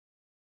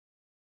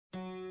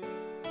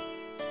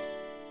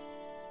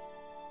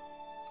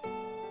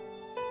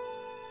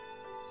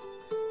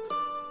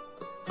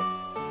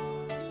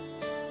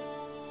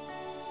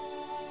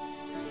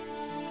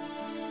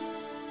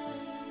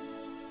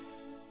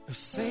Eu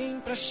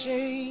sempre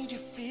achei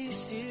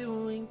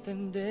difícil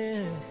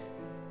entender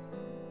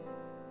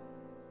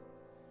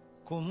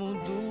como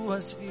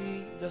duas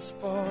vidas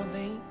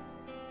podem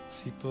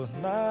se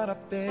tornar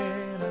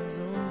apenas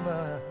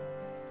uma.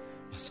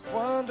 Mas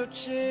quando eu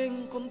te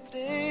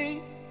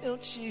encontrei, eu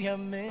te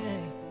amei.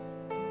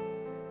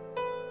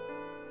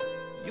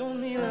 E um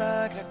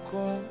milagre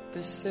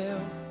aconteceu.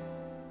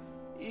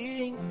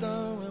 E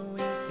então eu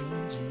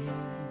entendi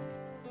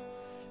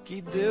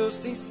que Deus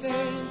tem sempre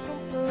um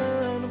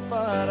plano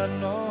para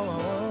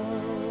nós.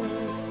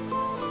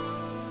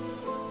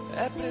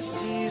 É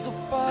preciso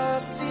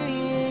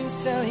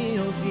paciência e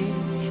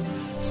ouvir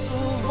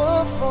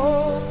sua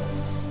voz.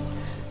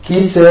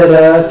 Que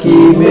será que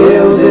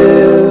meu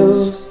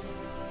Deus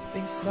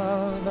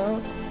pensava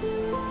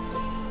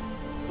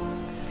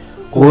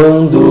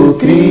quando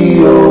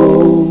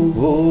criou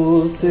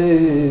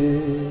você?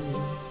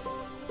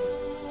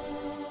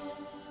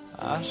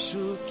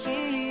 Acho que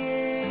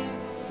ele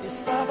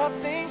estava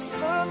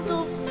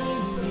pensando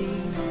em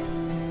mim,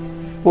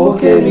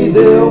 porque me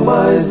deu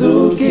mais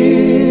do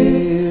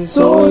que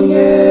sonhei.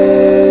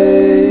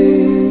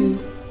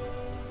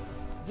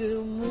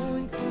 Deu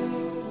muito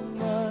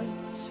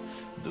mais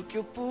do que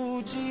eu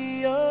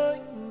podia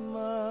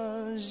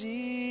imaginar.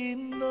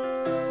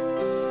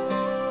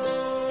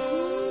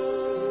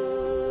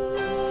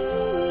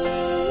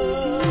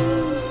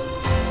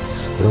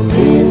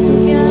 Prometo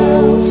que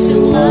ao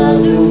seu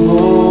lado eu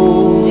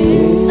vou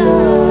estar.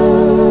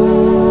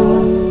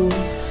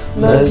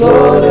 Nas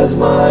horas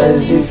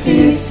mais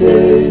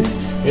difíceis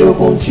eu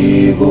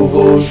contigo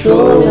vou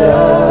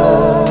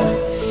chorar.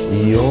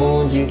 E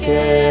onde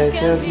quer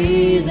que a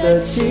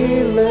vida te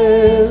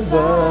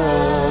levar,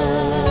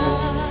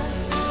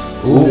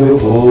 o meu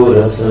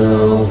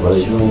coração vai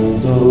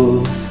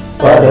junto,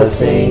 para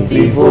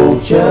sempre vou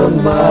te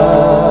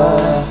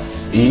amar.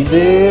 E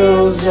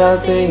Deus já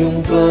tem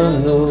um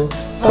plano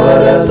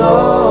para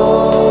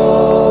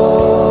nós.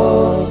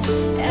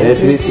 É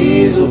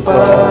preciso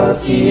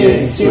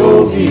paciência e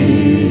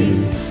ouvir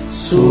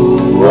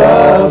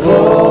sua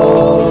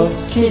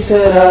voz. Que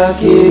será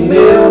que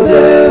meu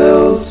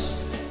Deus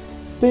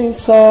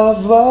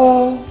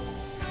pensava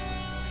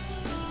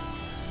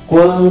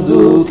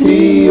quando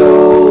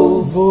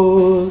criou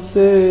você?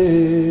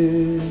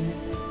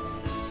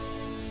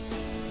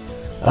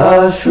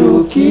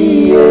 Acho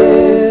que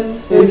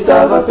ele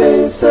estava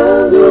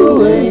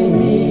pensando em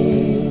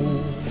mim,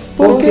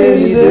 porque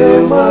me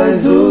deu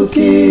mais do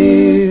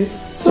que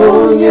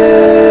sonhei.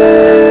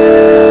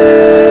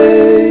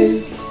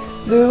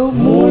 Deu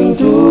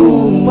muito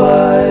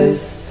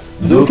mais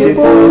do que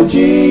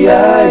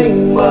podia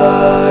imaginar.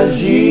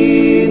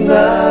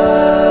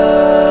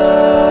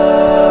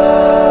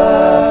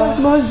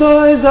 Nós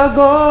dois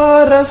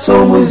agora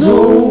somos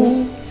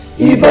um,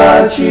 e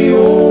bate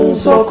um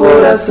só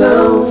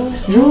coração.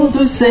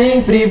 Juntos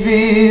sempre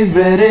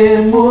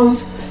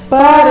viveremos,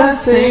 para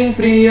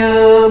sempre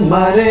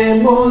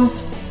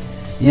amaremos.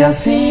 E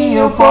assim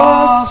eu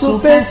posso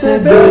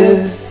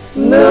perceber,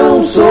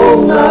 não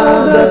sou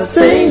nada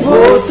sem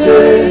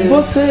você.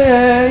 Você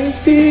é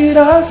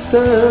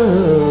inspiração,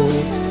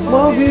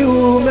 move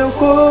o meu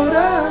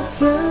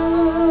coração.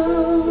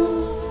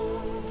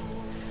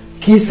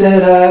 Que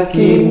será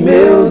que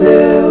meu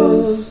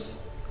Deus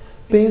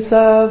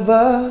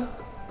pensava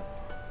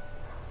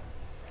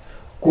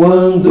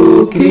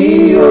quando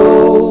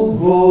criou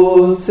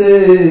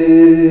você?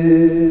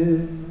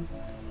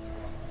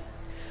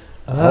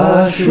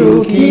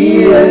 Acho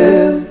que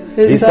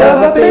ele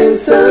estava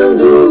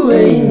pensando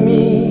em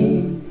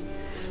mim,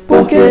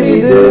 porque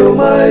me deu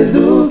mais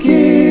do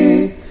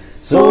que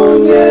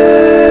sonhei.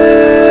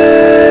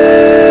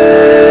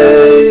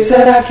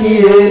 Será que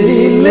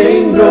ele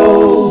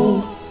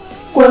lembrou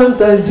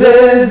quantas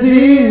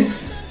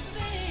vezes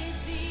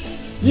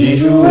de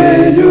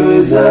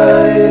joelhos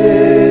a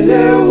ele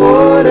eu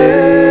orei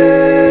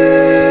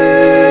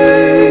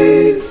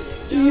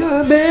e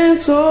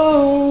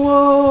abençoou?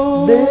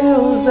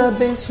 Deus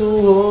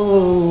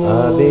abençoou,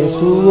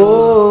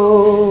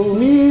 abençoou,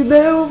 me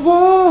deu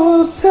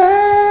você,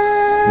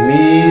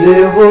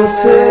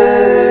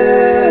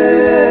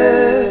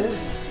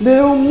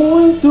 deu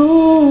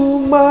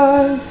muito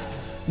mais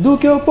do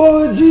que eu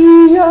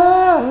podia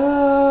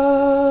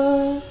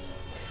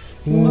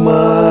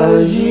imaginar.